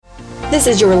This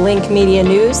is your Link Media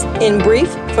News in brief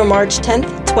for March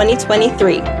 10th,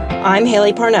 2023. I'm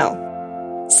Haley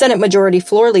Parnell. Senate Majority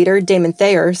Floor Leader Damon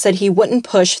Thayer said he wouldn't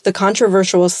push the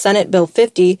controversial Senate Bill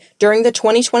 50 during the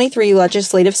 2023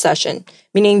 legislative session,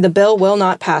 meaning the bill will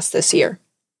not pass this year.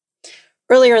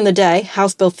 Earlier in the day,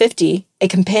 House Bill 50, a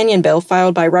companion bill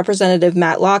filed by Representative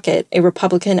Matt Lockett, a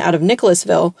Republican out of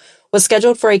Nicholasville, was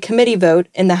scheduled for a committee vote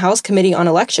in the House Committee on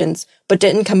Elections, but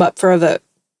didn't come up for a vote.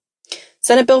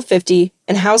 Senate Bill 50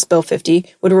 and House Bill 50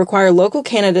 would require local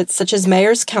candidates such as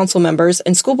mayors, council members,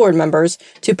 and school board members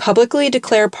to publicly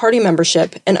declare party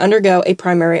membership and undergo a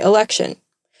primary election.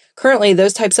 Currently,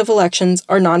 those types of elections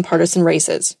are nonpartisan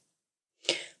races.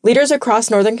 Leaders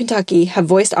across northern Kentucky have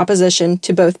voiced opposition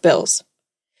to both bills.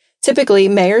 Typically,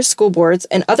 mayors, school boards,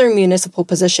 and other municipal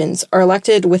positions are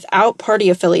elected without party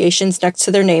affiliations next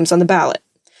to their names on the ballot.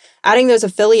 Adding those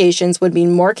affiliations would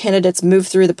mean more candidates move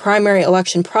through the primary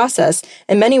election process,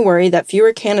 and many worry that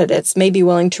fewer candidates may be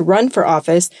willing to run for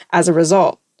office as a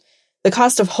result. The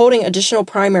cost of holding additional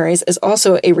primaries is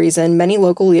also a reason many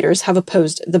local leaders have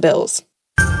opposed the bills.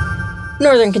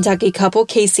 Northern Kentucky couple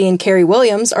Casey and Carrie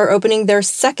Williams are opening their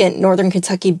second Northern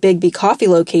Kentucky Bigby Coffee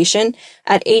location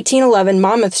at 1811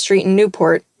 Monmouth Street in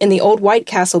Newport in the old White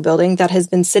Castle building that has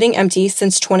been sitting empty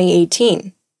since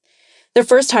 2018. Their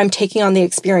first time taking on the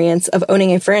experience of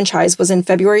owning a franchise was in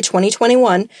February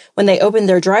 2021 when they opened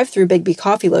their drive-through Bigby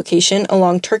Coffee location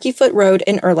along Turkeyfoot Road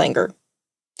in Erlanger.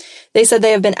 They said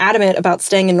they have been adamant about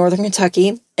staying in Northern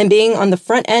Kentucky, and being on the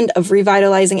front end of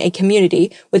revitalizing a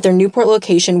community with their Newport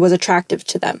location was attractive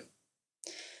to them.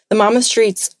 The Monmouth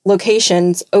Street's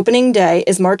location's opening day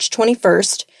is March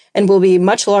 21st and will be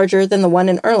much larger than the one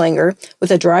in Erlanger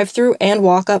with a drive-through and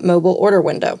walk-up mobile order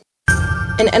window.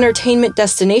 An entertainment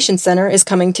destination center is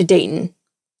coming to Dayton.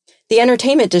 The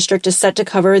entertainment district is set to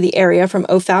cover the area from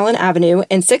O'Fallon Avenue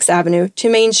and 6th Avenue to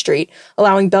Main Street,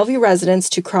 allowing Bellevue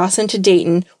residents to cross into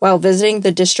Dayton while visiting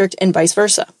the district and vice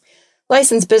versa.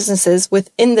 Licensed businesses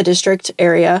within the district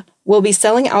area will be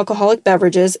selling alcoholic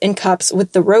beverages in cups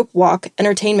with the Rope Walk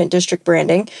Entertainment District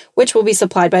branding, which will be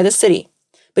supplied by the city.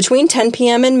 Between 10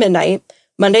 p.m. and midnight,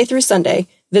 Monday through Sunday,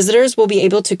 visitors will be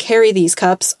able to carry these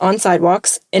cups on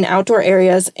sidewalks, in outdoor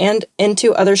areas, and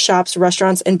into other shops,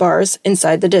 restaurants, and bars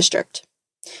inside the district.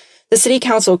 The City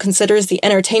Council considers the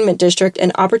entertainment district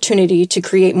an opportunity to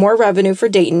create more revenue for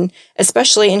Dayton,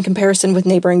 especially in comparison with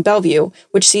neighboring Bellevue,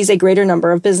 which sees a greater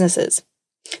number of businesses.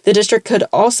 The district could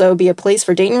also be a place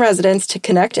for Dayton residents to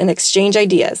connect and exchange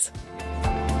ideas.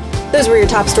 Those were your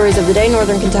top stories of the day,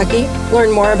 Northern Kentucky.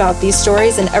 Learn more about these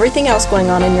stories and everything else going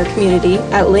on in your community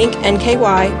at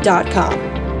linknky.com.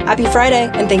 Happy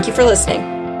Friday, and thank you for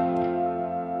listening.